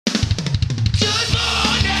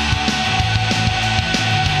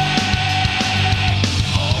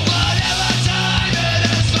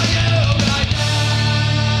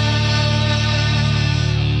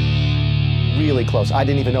close. I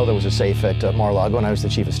didn't even know there was a safe at Mar-a-Lago, and I was the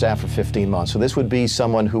chief of staff for 15 months. So this would be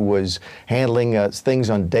someone who was handling things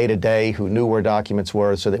on day-to-day, who knew where documents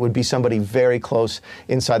were. So that would be somebody very close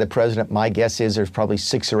inside the president. My guess is there's probably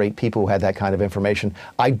 6 or 8 people who had that kind of information.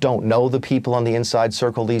 I don't know the people on the inside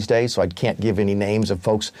circle these days, so I can't give any names of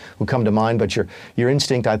folks who come to mind. But your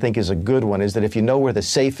instinct, I think, is a good one, is that if you know where the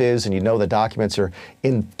safe is and you know the documents are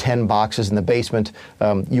in 10 boxes in the basement,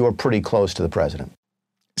 you are pretty close to the president.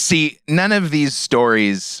 See, none of these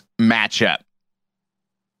stories match up.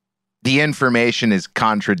 The information is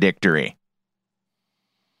contradictory.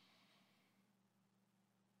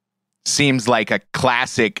 Seems like a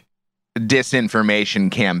classic disinformation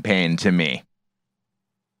campaign to me.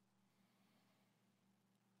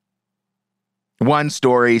 One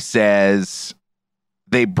story says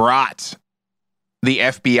the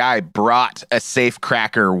FBI brought a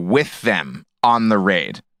safecracker with them on the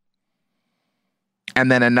raid. And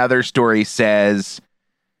then another story says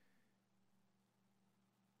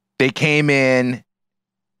they came in,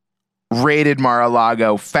 raided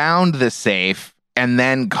Mar-a-Lago, found the safe, and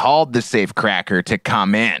then called the safecracker to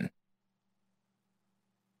come in.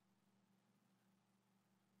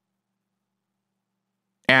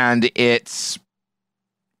 And it's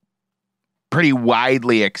pretty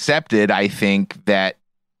widely accepted, I think, that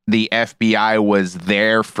the FBI was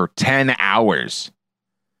there for 10 hours.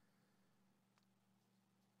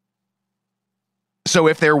 So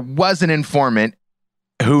if there was an informant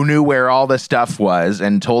who knew where all the stuff was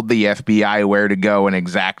and told the FBI where to go and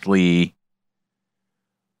exactly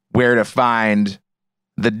where to find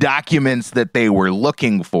the documents that they were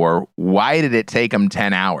looking for, why did it take them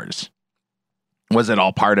 10 hours? Was it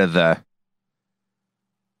all part of the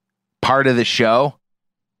show?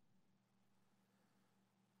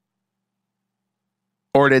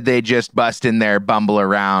 Or did they just bust in there, bumble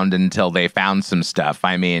around until they found some stuff?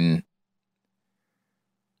 I mean,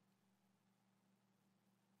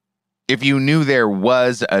 if you knew there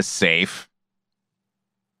was a safe,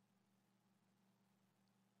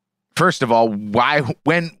 first of all,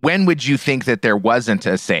 when would you think that there wasn't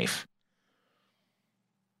a safe?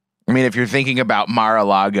 I mean, if you're thinking about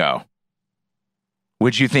Mar-a-Lago,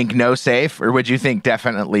 would you think no safe, or would you think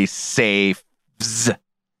definitely safes,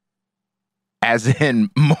 as in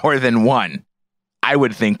more than one? I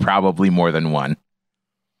would think probably more than one.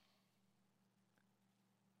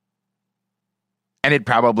 And it'd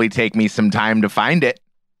probably take me some time to find it.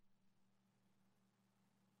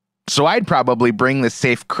 So I'd probably bring the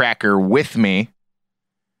safecracker with me.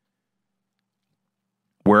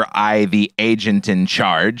 Were I the agent in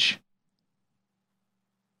charge?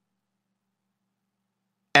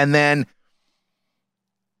 And then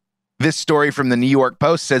this story from the New York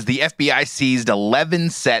Post says the FBI seized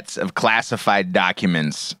 11 sets of classified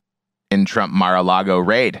documents in Trump Mar-a-Lago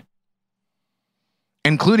raid,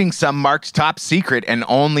 including some marked top secret and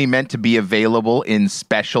only meant to be available in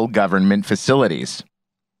special government facilities.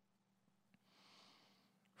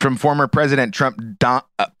 From former President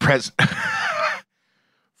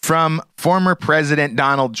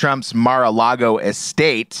Donald Trump's Mar-a-Lago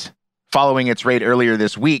estate, following its raid earlier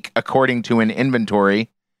this week, according to an inventory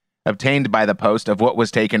obtained by the Post of what was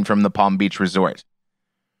taken from the Palm Beach resort.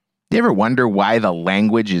 Do you ever wonder why the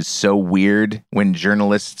language is so weird when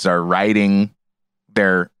journalists are writing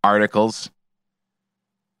their articles?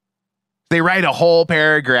 They write a whole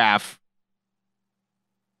paragraph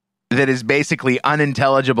that is basically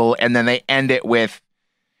unintelligible, and then they end it with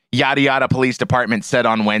yada yada police department said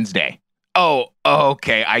on Wednesday. Oh,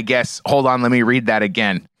 okay, I guess. Hold on, let me read that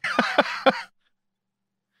again.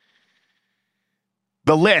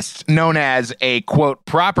 The list, known as a, quote,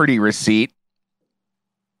 property receipt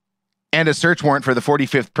and a search warrant for the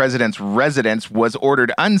 45th president's residence, was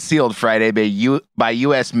ordered unsealed Friday by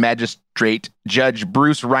U.S. Magistrate Judge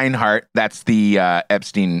Bruce Reinhart. That's the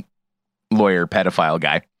Epstein lawyer pedophile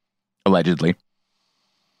guy, allegedly.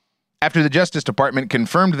 After the Justice Department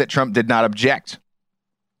confirmed that Trump did not object.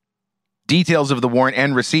 Details of the warrant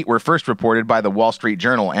and receipt were first reported by the Wall Street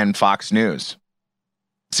Journal and Fox News.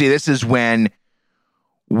 See, this is when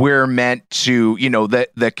we're meant to,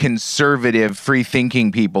 the conservative,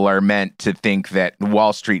 free-thinking people are meant to think that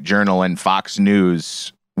Wall Street Journal and Fox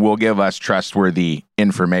News will give us trustworthy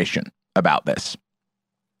information about this.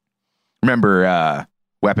 Remember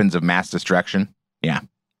weapons of mass destruction? Yeah.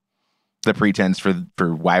 The pretense for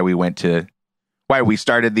why we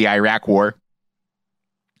started the Iraq War,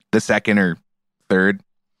 the second or third.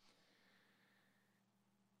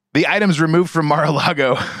 The items removed from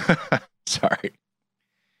Mar-a-Lago. Sorry.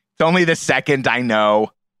 It's only the second, I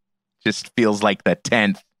know. Just feels like the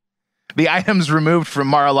 10th. The items removed from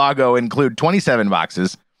Mar-a-Lago include 27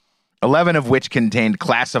 boxes 11 of which contained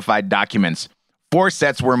classified documents. 4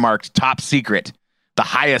 sets were marked top secret, the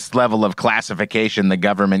highest level of classification the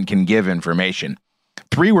government can give information.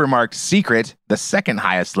 3 were marked secret, the second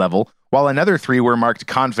highest level, while another 3 were marked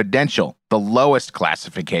confidential, the lowest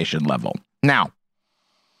classification level. Now,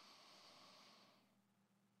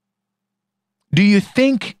 do you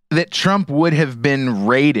think that Trump would have been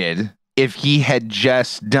raided if he had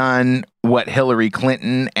just done what Hillary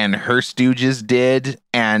Clinton and her stooges did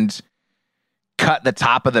and cut the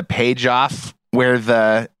top of the page off where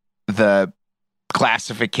the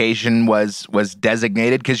classification was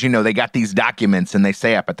designated? Because, they got these documents and they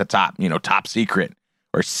say up at the top, top secret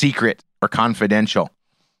or confidential.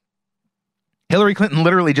 Hillary Clinton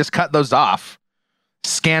literally just cut those off,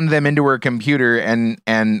 scanned them into her computer,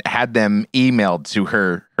 and had them emailed to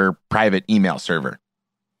her private email server.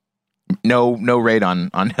 No raid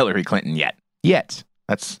on Hillary Clinton yet.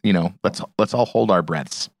 That's, let's all hold our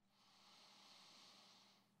breaths.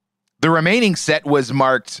 The remaining set was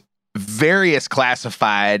marked various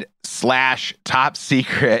classified / top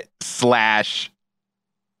secret /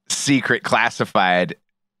 secret classified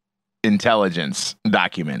intelligence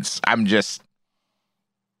documents.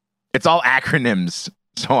 It's all acronyms.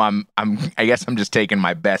 So I guess I'm just taking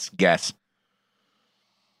my best guess.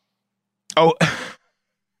 Oh,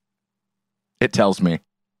 it tells me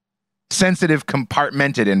sensitive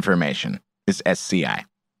compartmented information is SCI.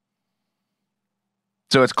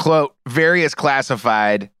 So it's quote various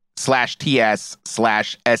classified /TS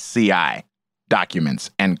 /SCI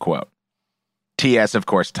documents, end quote. TS, of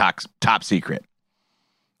course, top secret.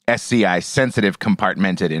 SCI, sensitive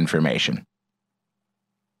compartmented information.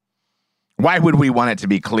 Why would we want it to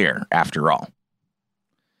be clear, after all?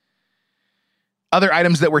 Other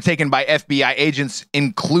items that were taken by FBI agents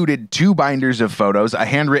included 2 binders of photos, a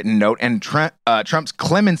handwritten note, and Trump's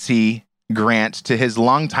clemency grant to his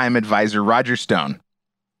longtime advisor, Roger Stone.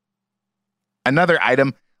 Another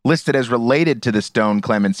item listed as related to the Stone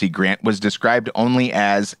clemency grant was described only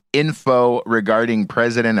as info regarding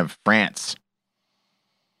President of France.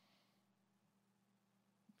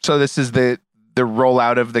 So this is the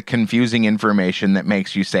rollout of the confusing information that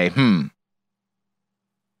makes you say,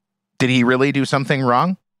 did he really do something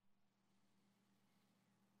wrong?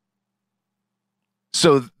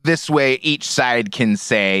 So this way, each side can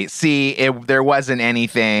say, see, there wasn't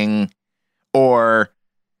anything, or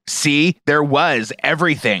see, there was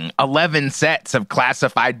everything, 11 sets of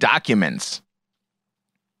classified documents.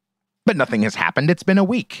 But nothing has happened. It's been a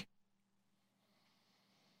week.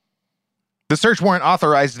 The search warrant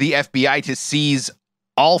authorized the FBI to seize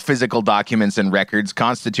all physical documents and records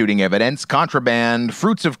constituting evidence, contraband,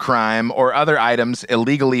 fruits of crime, or other items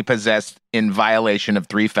illegally possessed in violation of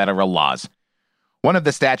 3 federal laws. One of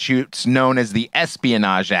the statutes, known as the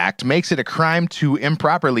Espionage Act, makes it a crime to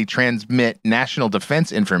improperly transmit national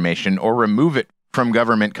defense information or remove it from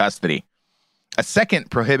government custody. A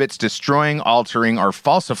second prohibits destroying, altering, or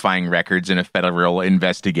falsifying records in a federal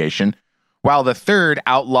investigation, while the third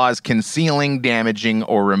outlaws concealing, damaging,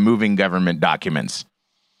 or removing government documents.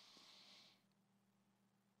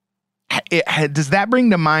 Does that bring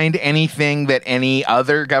to mind anything that any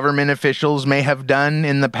other government officials may have done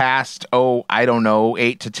in the past,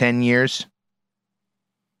 8 to 10 years?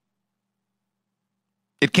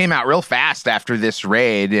 It came out real fast after this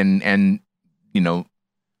raid and the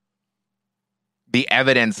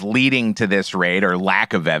evidence leading to this raid, or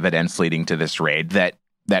lack of evidence leading to this raid, that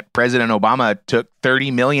President Obama took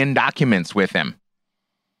 30 million documents with him.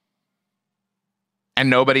 And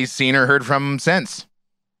nobody's seen or heard from him since.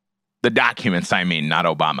 The documents, I mean, not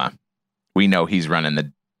Obama. We know he's running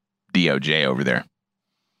the DOJ over there.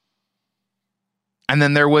 And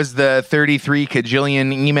then there was the 33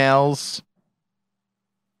 kajillion emails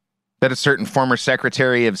that a certain former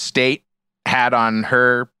Secretary of State had on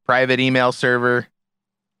her private email server.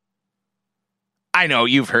 I know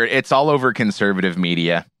you've heard, it's all over conservative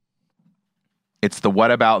media. It's the what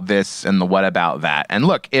about this and the what about that. And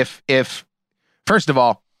look, if first of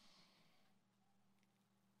all,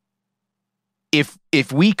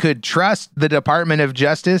 if we could trust the Department of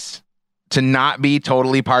Justice to not be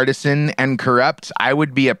totally partisan and corrupt, I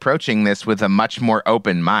would be approaching this with a much more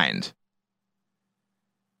open mind.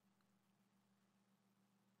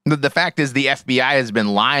 The fact is, the FBI has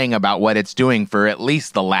been lying about what it's doing for at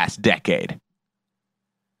least the last decade.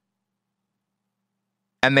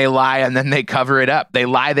 And they lie and then they cover it up. They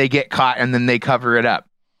lie, they get caught, and then they cover it up.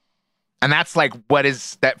 And that's like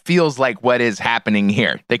that feels like what is happening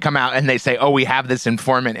here. They come out and they say, oh, we have this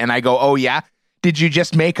informant. And I go, oh, yeah? Did you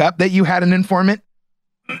just make up that you had an informant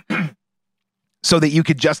so that you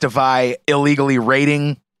could justify illegally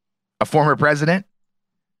raiding a former president?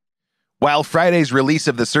 While Friday's release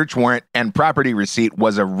of the search warrant and property receipt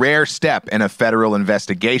was a rare step in a federal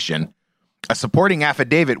investigation, a supporting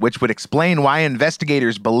affidavit which would explain why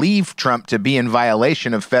investigators believe Trump to be in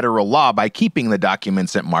violation of federal law by keeping the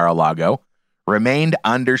documents at Mar-a-Lago remained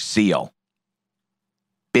under seal.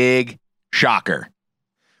 Big shocker.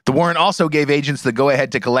 The warrant also gave agents the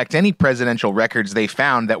go-ahead to collect any presidential records they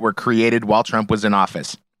found that were created while Trump was in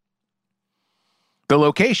office. The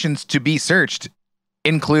locations to be searched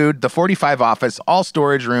include the 45 office, all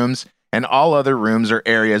storage rooms, and all other rooms or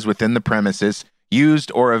areas within the premises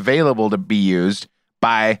used or available to be used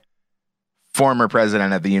by former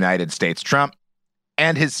President of the United States Trump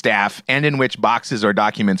and his staff, and in which boxes or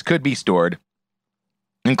documents could be stored,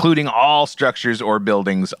 including all structures or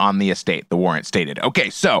buildings on the estate, the warrant stated. Okay,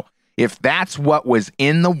 so if that's what was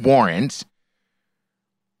in the warrant,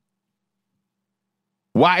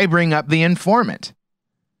 why bring up the informant?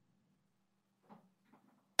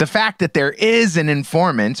 The fact that there is an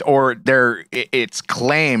informant, or it's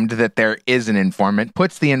claimed that there is an informant,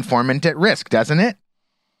 puts the informant at risk, doesn't it?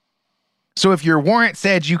 So if your warrant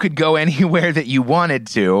said you could go anywhere that you wanted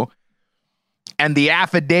to, and the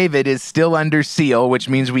affidavit is still under seal, which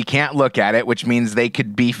means we can't look at it, which means they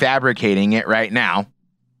could be fabricating it right now,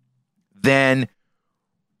 then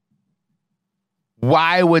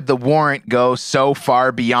why would the warrant go so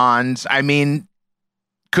far beyond? I mean,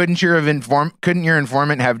 couldn't your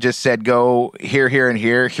informant have just said, go here, here, and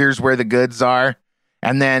here, here's where the goods are?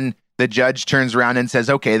 And then the judge turns around and says,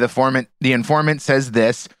 okay, the informant says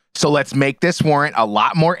this, so let's make this warrant a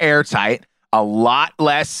lot more airtight, a lot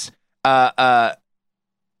less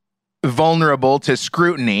vulnerable to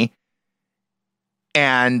scrutiny,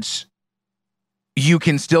 and you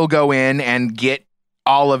can still go in and get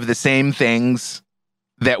all of the same things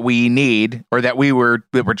that we need, or that we're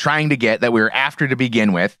trying to get, that we were after to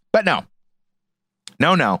begin with. But no.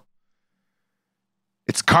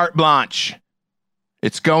 It's carte blanche.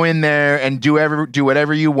 It's go in there and do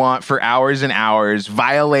whatever you want for hours and hours,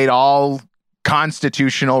 violate all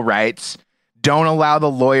constitutional rights, don't allow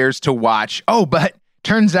the lawyers to watch. Oh, but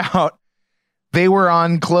turns out they were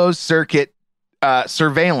on closed circuit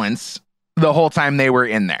surveillance the whole time they were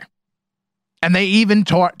in there. And they even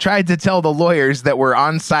tried to tell the lawyers that were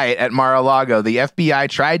on site at Mar-a-Lago. The FBI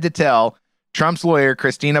tried to tell Trump's lawyer,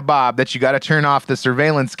 Christina Bobb, that you got to turn off the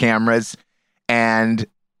surveillance cameras, and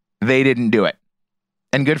they didn't do it.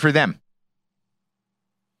 And good for them.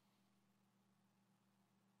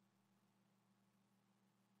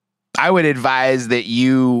 I would advise that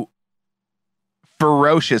you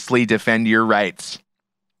ferociously defend your rights.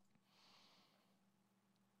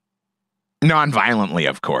 Non-violently,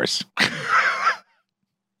 of course.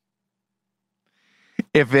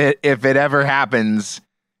 If it ever happens,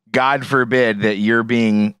 God forbid, that you're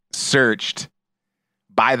being searched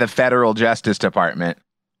by the federal Justice Department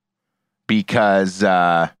because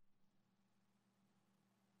they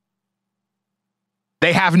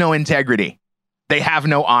have no integrity. They have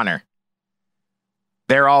no honor.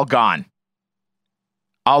 They're all gone.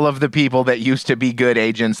 All of the people that used to be good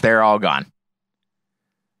agents, they're all gone.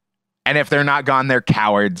 And if they're not gone, they're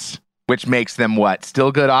cowards, which makes them what?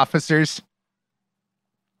 Still good officers?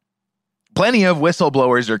 Plenty of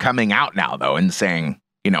whistleblowers are coming out now, though, and saying,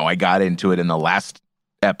 I got into it in the last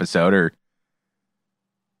episode or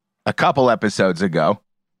a couple episodes ago.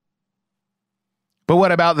 But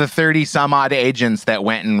what about the 30 some odd agents that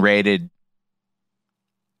went and raided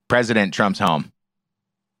President Trump's home?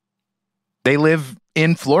 They live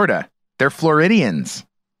in Florida. They're Floridians.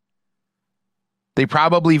 They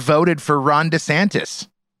probably voted for Ron DeSantis,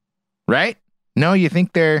 right? No, you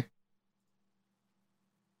think they're...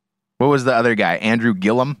 What was the other guy? Andrew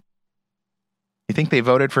Gillum? You think they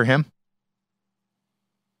voted for him?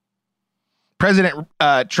 President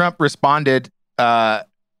Trump responded on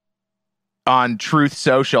Truth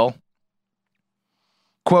Social.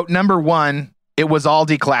 Quote, number one, it was all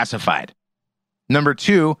declassified. Number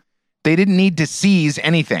two, they didn't need to seize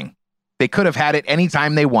anything. They could have had it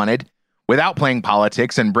anytime they wanted without playing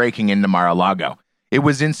politics and breaking into Mar-a-Lago. It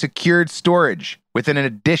was in secured storage with an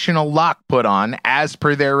additional lock put on as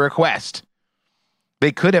per their request.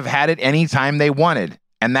 They could have had it anytime they wanted,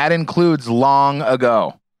 and that includes long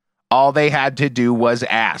ago. All they had to do was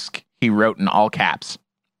ask, he wrote in all caps.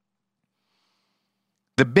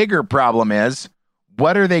 The bigger problem is,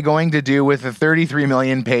 what are they going to do with the 33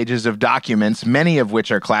 million pages of documents, many of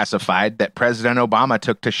which are classified, that President Obama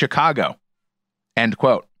took to Chicago? End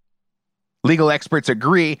quote. Legal experts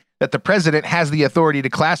agree that the president has the authority to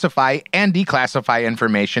classify and declassify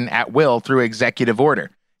information at will through executive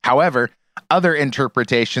order. However, other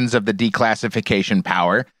interpretations of the declassification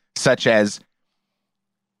power, such as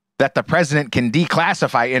that the president can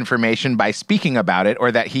declassify information by speaking about it,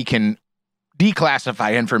 or that he can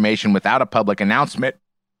declassify information without a public announcement,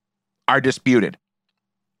 are disputed.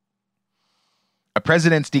 A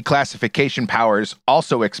president's declassification powers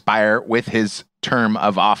also expire with his term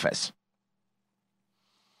of office.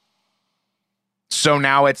 So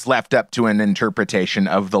now it's left up to an interpretation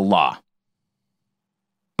of the law,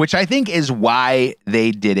 which I think is why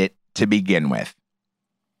they did it to begin with.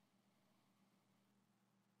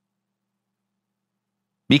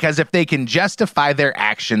 Because if they can justify their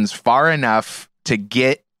actions far enough to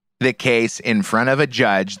get the case in front of a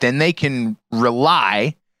judge, then they can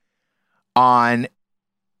rely on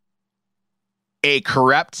a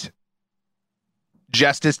corrupt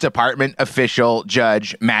Justice Department official,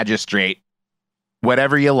 judge, magistrate,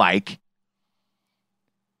 whatever you like,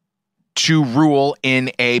 to rule in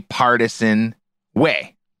a partisan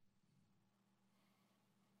way.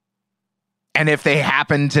 And if they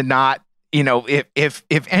happen to not, if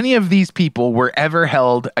any of these people were ever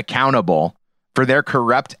held accountable for their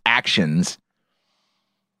corrupt actions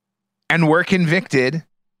and were convicted,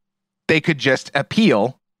 they could just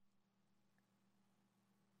appeal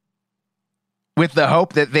with the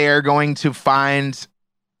hope that they are going to find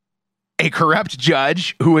a corrupt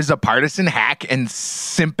judge who is a partisan hack and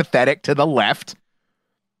sympathetic to the left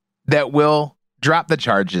that will drop the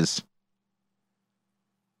charges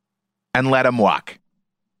and let them walk.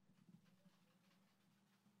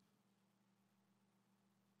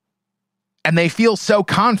 And they feel so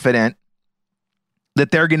confident that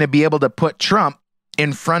they're going to be able to put Trump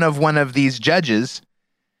in front of one of these judges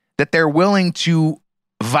that they're willing to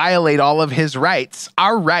violate all of his rights,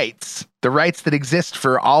 our rights, the rights that exist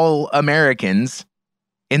for all Americans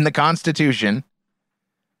in the Constitution.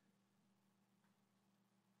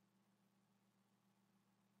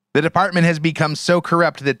 The department has become so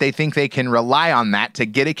corrupt that they think they can rely on that to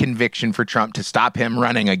get a conviction for Trump to stop him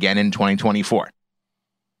running again in 2024.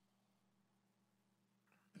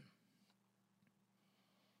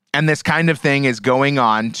 And this kind of thing is going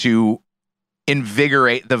on to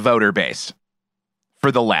invigorate the voter base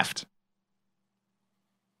for the left.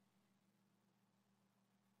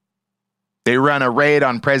 They run a raid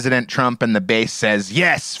on President Trump and the base says,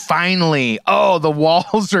 yes, finally. Oh, the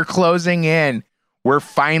walls are closing in. We're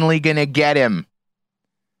finally going to get him.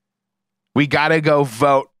 We got to go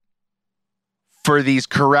vote for these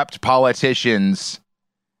corrupt politicians.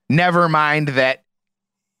 Never mind that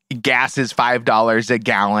gas is $5 a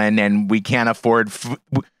gallon and we can't afford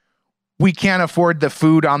the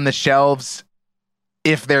food on the shelves,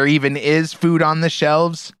 if there even is food on the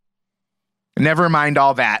shelves. Never mind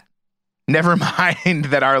all that. Never mind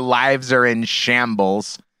that our lives are in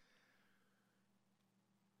shambles.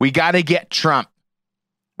 We got to get Trump.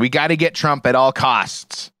 We got to get Trump at all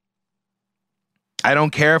costs. I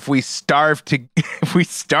don't care if we starve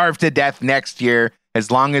to death next year,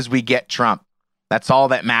 as long as we get Trump. That's all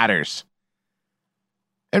that matters.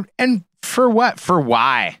 And for what? For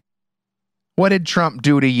why? What did Trump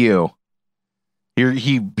do to you?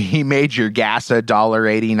 He made your gas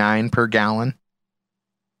 $1.89 per gallon.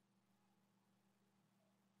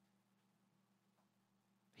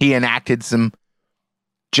 He enacted some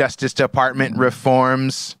Justice Department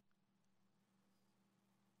reforms.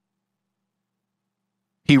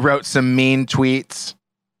 He wrote some mean tweets.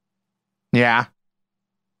 Yeah.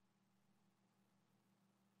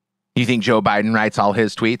 You think Joe Biden writes all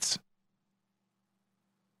his tweets?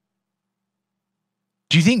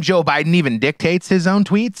 Do you think Joe Biden even dictates his own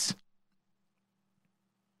tweets?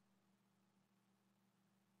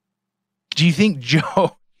 Do you think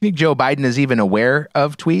Joe Biden is even aware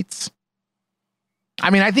of tweets? I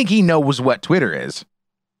mean, I think he knows what Twitter is.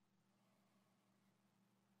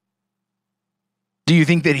 Do you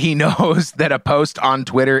think that he knows that a post on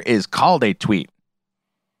Twitter is called a tweet?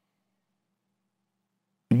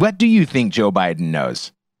 What do you think Joe Biden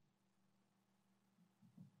knows?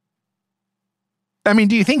 I mean,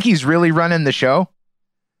 do you think he's really running the show?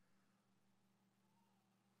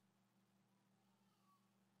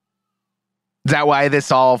 Is that why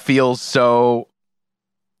this all feels so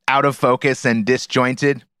out of focus and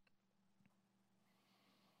disjointed?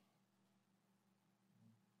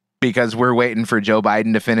 Because we're waiting for Joe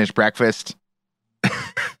Biden to finish breakfast.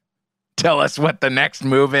 Tell us what the next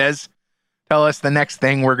move is. Tell us the next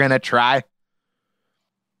thing we're going to try.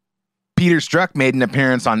 Peter Strzok made an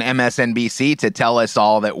appearance on MSNBC to tell us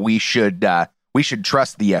all that we should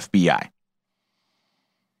trust the FBI.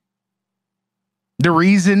 The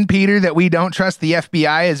reason, Peter, that we don't trust the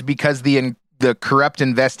FBI is because the corrupt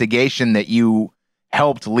investigation that you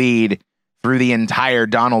helped lead through the entire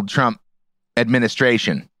Donald Trump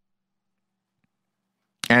administration.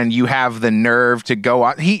 and you have the nerve to go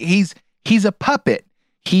on. He's a puppet.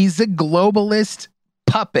 He's a globalist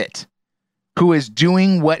puppet who is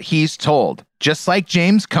doing what he's told, just like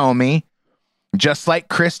James Comey, just like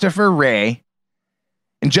Christopher Wray,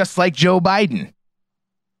 and just like Joe Biden.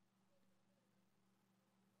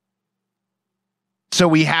 So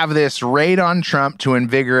we have this raid on Trump to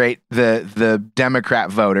invigorate the Democrat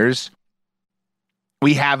voters.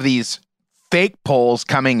 We have these fake polls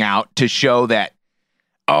coming out to show that,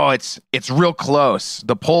 oh, it's real close.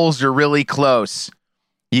 The polls are really close.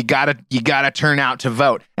 You gotta turn out to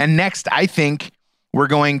vote. And next, I think we're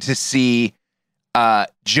going to see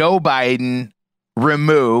Joe Biden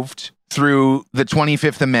removed through the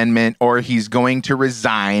 25th Amendment, or he's going to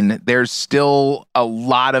resign. There's still a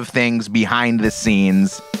lot of things behind the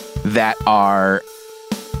scenes that are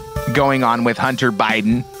going on with Hunter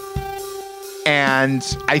Biden. And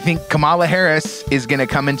I think Kamala Harris is going to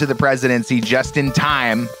come into the presidency just in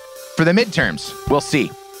time for the midterms. We'll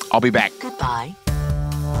see. I'll be back. Goodbye.